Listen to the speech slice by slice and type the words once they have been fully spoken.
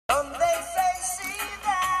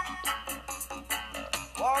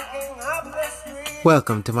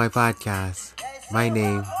Welcome to my podcast. My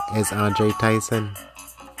name is Andre Tyson.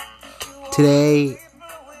 Today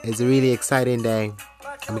is a really exciting day.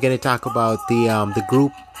 I'm going to talk about the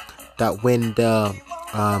group that win the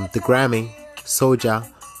Grammy, Soja.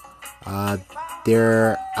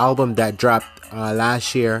 Their album that dropped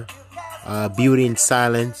last year, Beauty in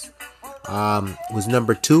Silence, was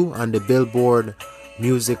number 2 on the Billboard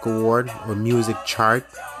Music Award or Music Chart,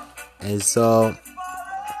 and so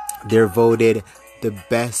they're voted the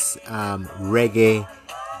best reggae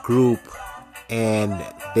group, and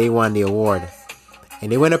they won the award.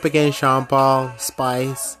 And they went up against Sean Paul,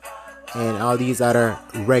 Spice, and all these other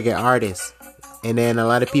reggae artists. And then a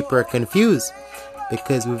lot of people are confused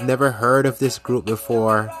because we've never heard of this group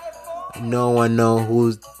before. No one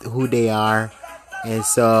knows who they are. And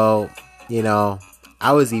so,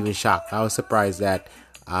 I was even shocked. I was surprised that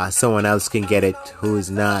someone else can get it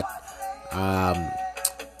who's not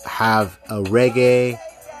have a reggae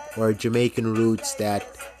or Jamaican roots that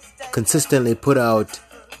consistently put out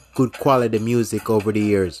good quality music over the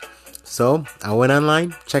years. So I went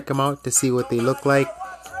online, check them out to see what they look like,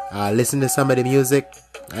 listen to some of the music.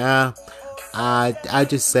 I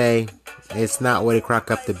just say it's not what it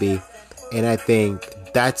cracked up to be, and I think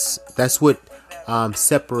that's what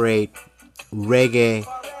separate reggae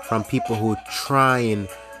from people who trying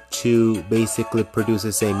to basically produce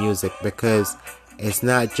the same music, because it's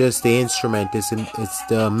not just the instrument, it's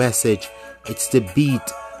the message, it's the beat.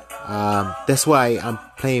 That's why I'm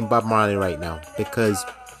playing Bob Marley right now, because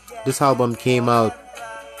this album came out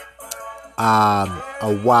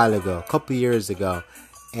a while ago, a couple years ago,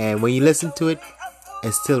 and when you listen to it,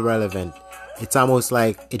 it's still relevant. It's almost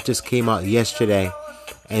like it just came out yesterday.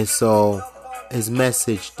 And so his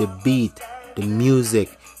message, the beat, the music,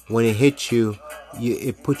 when it hits you,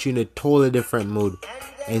 it puts you in a totally different mood.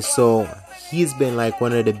 And so he's been like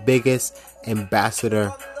one of the biggest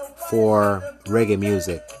ambassador for reggae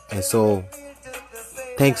music. And so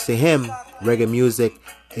thanks to him, reggae music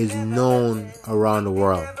is known around the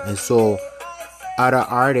world. And so other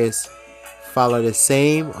artists follow the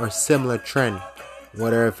same or similar trend,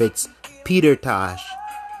 whether if it's Peter Tosh,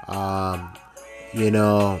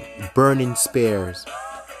 Burning Spears,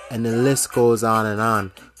 and the list goes on and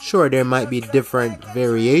on. Sure, there might be different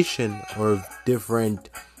variation or different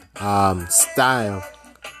style,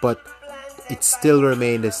 but it still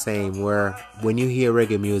remain the same, where when you hear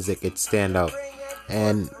reggae music, it stand out.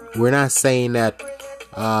 And we're not saying that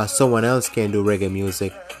someone else can do reggae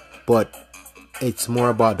music, but it's more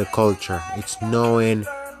about the culture. It's knowing,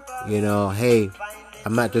 hey,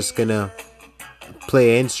 I'm not just gonna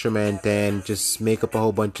play an instrument and just make up a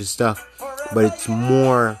whole bunch of stuff, but it's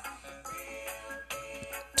more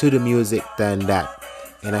to the music than that.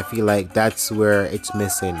 And I feel like that's where it's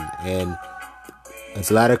missing. And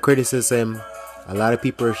there's a lot of criticism. A lot of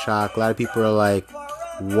people are shocked. A lot of people are like,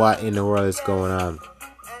 what in the world is going on?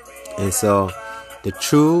 And so the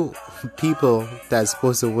true people that's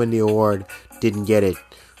supposed to win the award didn't get it.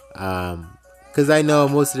 Because I know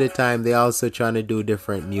most of the time they also trying to do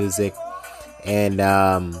different music. And,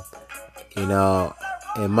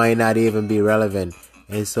 it might not even be relevant.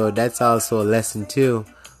 And so that's also a lesson too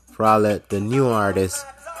for all the new artists,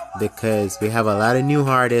 because we have a lot of new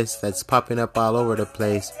artists that's popping up all over the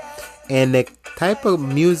place, and the type of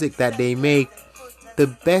music that they make, the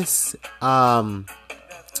best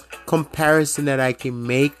comparison that I can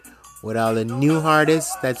make with all the new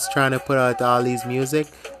artists that's trying to put out all these music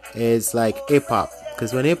is like hip hop.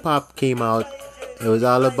 Because when hip hop came out, it was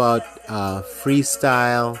all about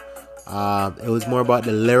freestyle. It was more about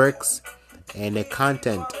the lyrics and the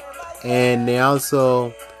content, and they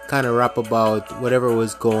also kind of rap about whatever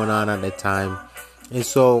was going on at the time. And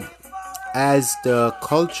so as the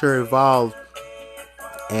culture evolved,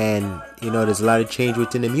 and there's a lot of change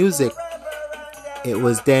within the music, it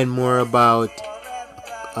was then more about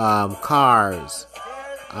cars,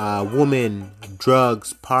 women,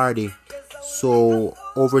 drugs, party. So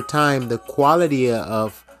over time, the quality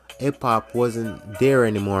of hip hop wasn't there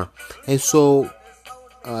anymore. And so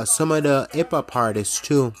some of the hip hop artists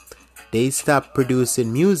too, they stopped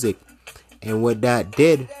producing music. And what that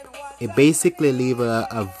did, it basically leave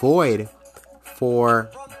a void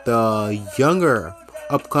for the younger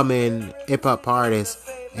upcoming hip hop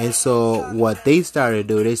artists. And so what they started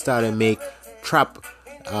to do, they started to make trap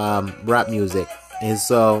rap music. And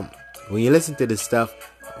so when you listen to this stuff,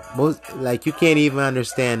 you can't even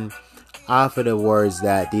understand half of the words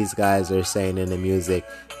that these guys are saying in the music.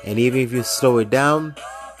 And even if you slow it down,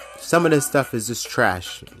 some of the stuff is just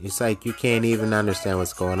trash. It's like you can't even understand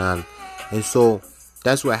what's going on. And so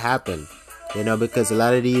that's what happened, because a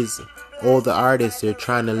lot of these older artists, they're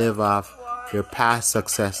trying to live off your past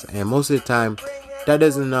success. And most of the time, that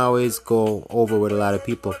doesn't always go over with a lot of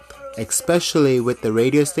people, especially with the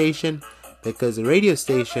radio station, because the radio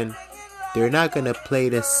station, they're not going to play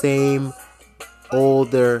the same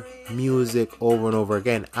older music over and over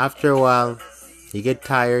again. After a while, you get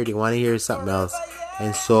tired, you want to hear something else.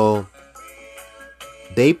 And so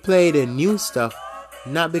they play the new stuff,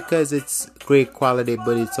 not because it's great quality,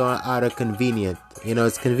 but it's out of convenient.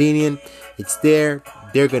 It's convenient, it's there,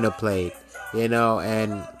 they're going to play it,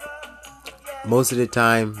 and most of the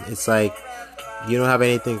time, it's like you don't have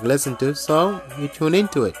anything to listen to, so you tune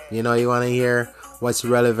into it. You want to hear what's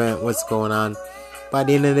relevant, what's going on. But at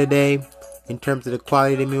the end of the day, in terms of the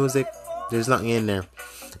quality of the music, there's nothing in there.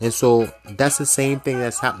 And so that's the same thing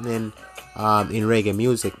that's happening in reggae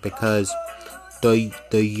music, because the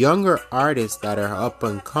younger artists that are up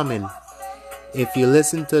and coming, if you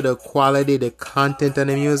listen to the quality, the content of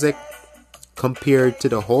the music compared to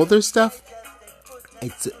the older stuff,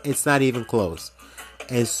 it's not even close.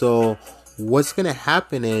 And so what's gonna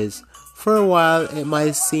happen is, for a while it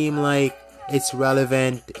might seem like it's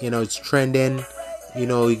relevant, it's trending, you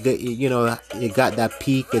got that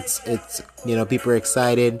peak, it's people are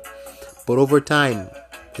excited, but over time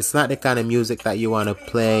it's not the kind of music that you want to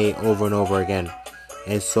play over and over again.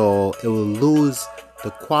 And so it will lose the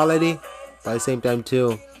quality, but at the same time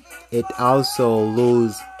too, it also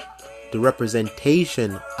lose the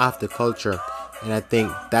representation of the culture. And I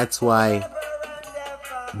think that's why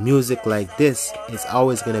music like this is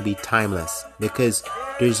always going to be timeless, because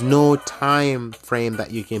there's no time frame that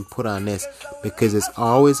you can put on this, because it's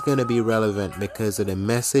always going to be relevant because of the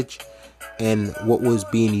message and what was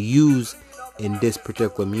being used in this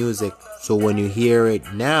particular music. So when you hear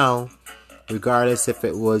it now, regardless if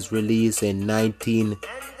it was released in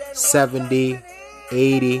 1970,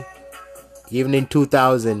 80, even in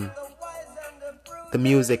 2000, the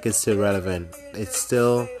music is still relevant. It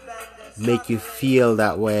still make you feel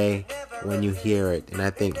that way when you hear it. And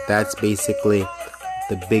I think that's basically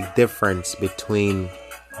the big difference between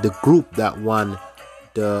the group that won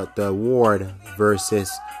the award versus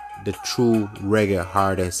the true reggae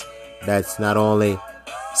artist that's not only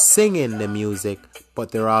singing the music,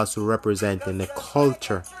 but they're also representing the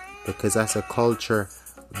culture, because that's a culture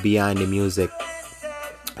behind the music.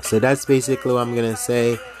 So that's basically what I'm gonna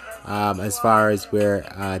say as far as where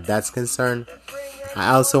that's concerned.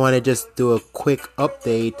 I also want to just do a quick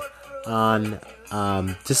update on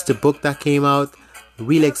just the book that came out.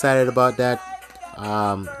 Really excited about that.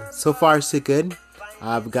 So far so good.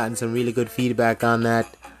 I've gotten some really good feedback on that.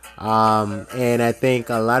 And I think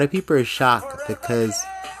a lot of people are shocked, because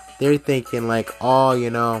they're thinking like,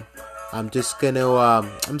 I'm just gonna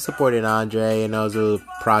I'm supporting Andre, it's a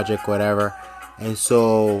project, whatever. And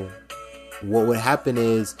so what would happen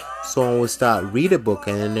is someone would start read a book,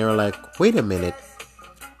 and then they were like, wait a minute,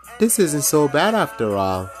 this isn't so bad after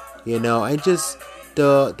all, and just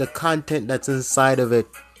the content that's inside of it,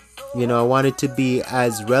 I want it to be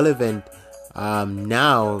as relevant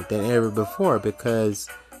now than ever before, because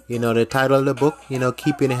the title of the book,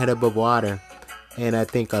 keeping your head above water. And I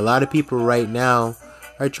think a lot of people right now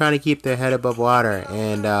are trying to keep their head above water,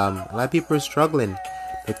 and a lot of people are struggling,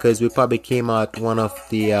 because we probably came out one of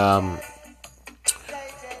the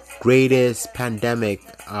greatest pandemic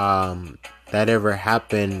that ever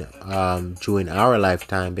happened during our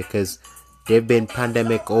lifetime, because there've been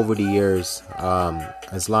pandemic over the years,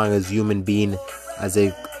 as long as human being as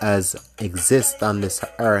exist on this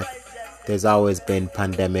earth. There's always been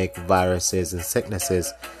pandemic, viruses, and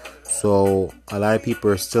sicknesses. So a lot of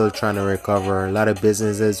people are still trying to recover. A lot of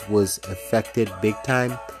businesses was affected big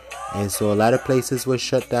time, and so a lot of places were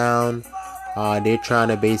shut down. They're trying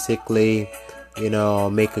to basically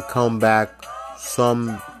make a comeback.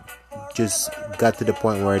 Some just got to the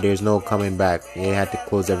point where there's no coming back. They had to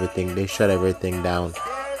close everything. They shut everything down.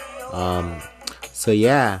 So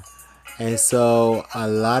yeah. And so a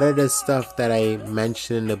lot of the stuff that I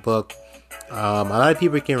mentioned in the book, a lot of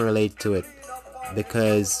people can relate to it,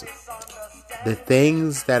 because the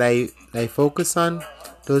things that I focus on,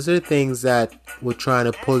 those are the things that were trying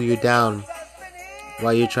to pull you down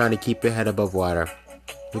while you're trying to keep your head above water.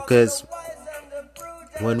 Because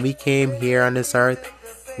when we came here on this earth,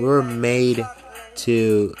 we were made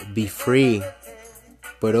to be free,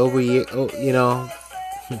 but over the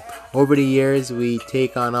years we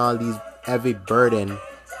take on all these heavy burden,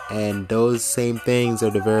 and those same things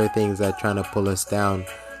are the very things that are trying to pull us down.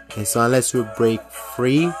 And so unless we break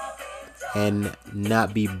free and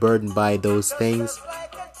not be burdened by those things,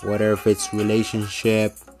 whether if it's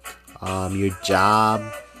relationship, your job,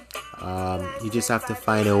 You just have to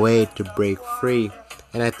find a way to break free.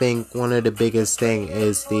 And I think one of the biggest thing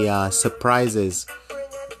is the surprises,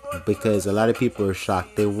 because a lot of people are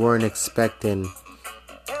shocked. They weren't expecting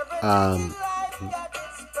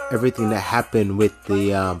everything that happened with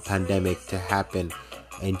the pandemic to happen,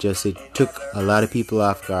 and just it took a lot of people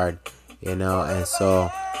off guard, and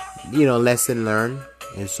so lesson learned.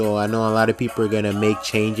 And so I know a lot of people are gonna make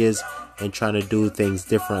changes and trying to do things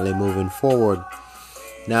differently moving forward.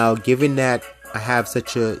 Now, given that I have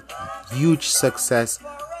such a huge success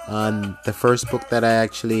on the first book that I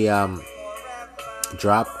actually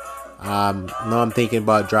dropped, now I'm thinking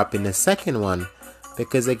about dropping the second one,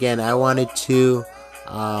 because again, I wanted to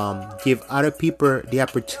give other people the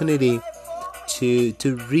opportunity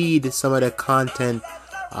to read some of the content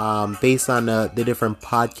based on the different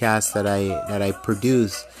podcasts that I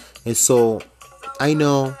produce. And so I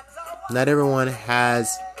know not everyone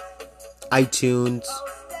has iTunes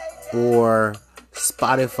or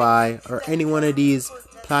Spotify or any one of these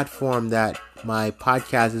platforms that my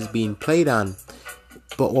podcast is being played on.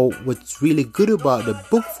 But what's really good about the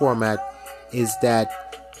book format is that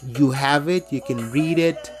you have it, you can read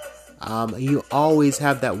it, you always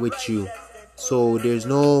have that with you. So there's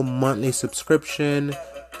no monthly subscription,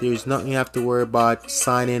 there's nothing you have to worry about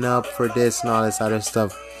signing up for this and all this other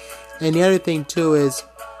stuff. And the other thing too is,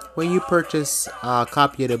 when you purchase a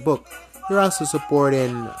copy of the book, you're also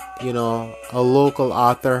supporting, a local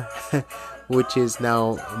author, which is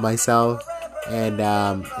now myself, and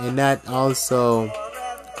that also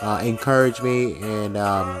encouraged me,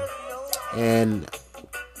 and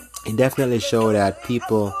it definitely showed that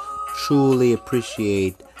people truly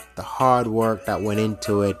appreciate the hard work that went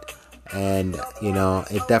into it, and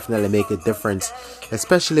it definitely make a difference,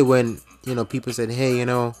 especially when people said, hey,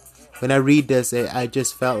 when I read this, I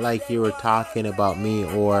just felt like you were talking about me,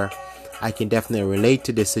 or I can definitely relate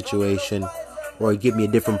to this situation, or give me a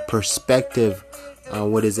different perspective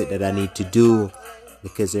on what is it that I need to do,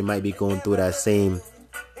 because they might be going through that same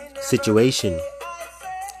situation.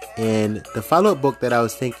 And the follow-up book that I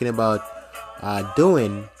was thinking about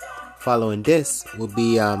doing following this would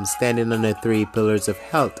be Standing on the 3 Pillars of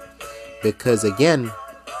Health, because again,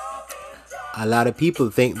 a lot of people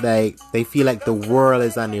think that they feel like the world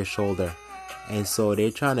is on their shoulder, and so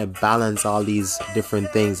they're trying to balance all these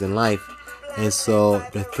different things in life. And so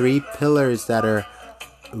the 3 pillars that are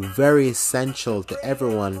very essential to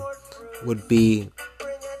everyone would be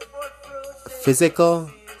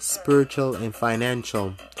physical, spiritual, and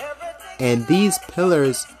financial. And these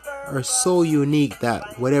pillars are so unique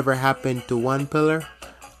that whatever happened to one pillar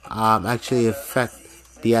actually affect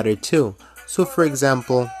the other 2. So for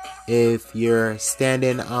example, if you're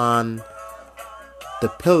standing on the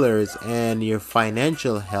pillars and your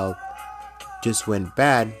financial health just went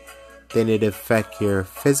bad, then it affect your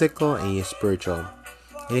physical and your spiritual.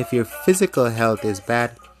 And if your physical health is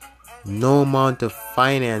bad, no amount of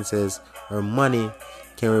finances or money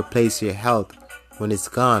can replace your health when it's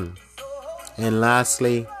gone. And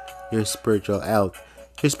lastly, your spiritual health.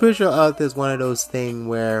 Your spiritual health is one of those things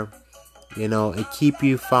where it keep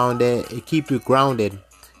you founded, it keep you grounded,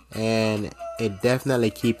 and it definitely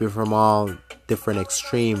keep you from all different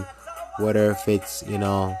extreme, whether if it's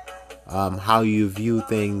how you view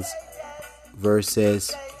things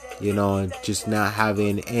versus just not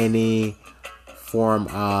having any form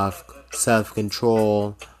of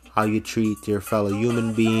self-control, how you treat your fellow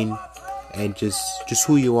human being, and just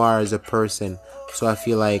who you are as a person. So I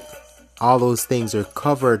feel like all those things are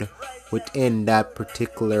covered within that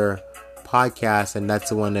particular podcast, and that's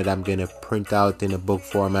the one that I'm gonna print out in a book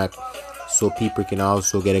format so people can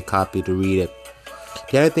also get a copy to read it.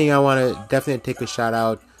 The other thing I want to definitely take a shout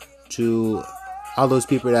out to all those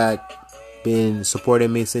people that been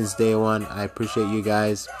supporting me since day one. I appreciate you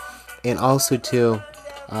guys. And also to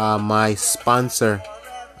my sponsor,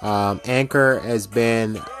 Anchor has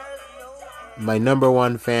been my number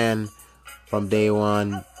one fan from day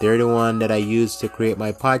one. They're the one that I use to create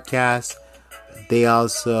my podcast. They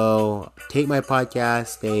also take my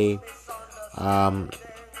podcast, they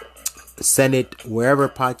send it wherever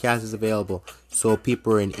podcast is available. So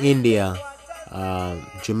people in India,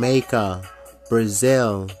 Jamaica,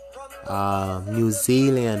 Brazil, New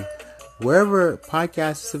Zealand, wherever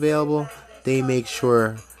podcast is available, they make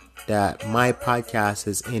sure that my podcast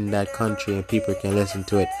is in that country and people can listen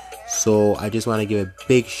to it. So I just want to give a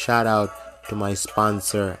big shout out to my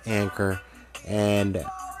sponsor, Anchor. And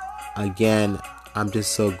again, I'm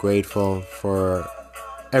just so grateful for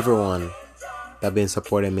everyone that been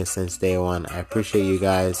supporting me since day one. I appreciate you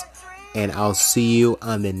guys, and I'll see you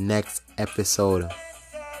on the next episode.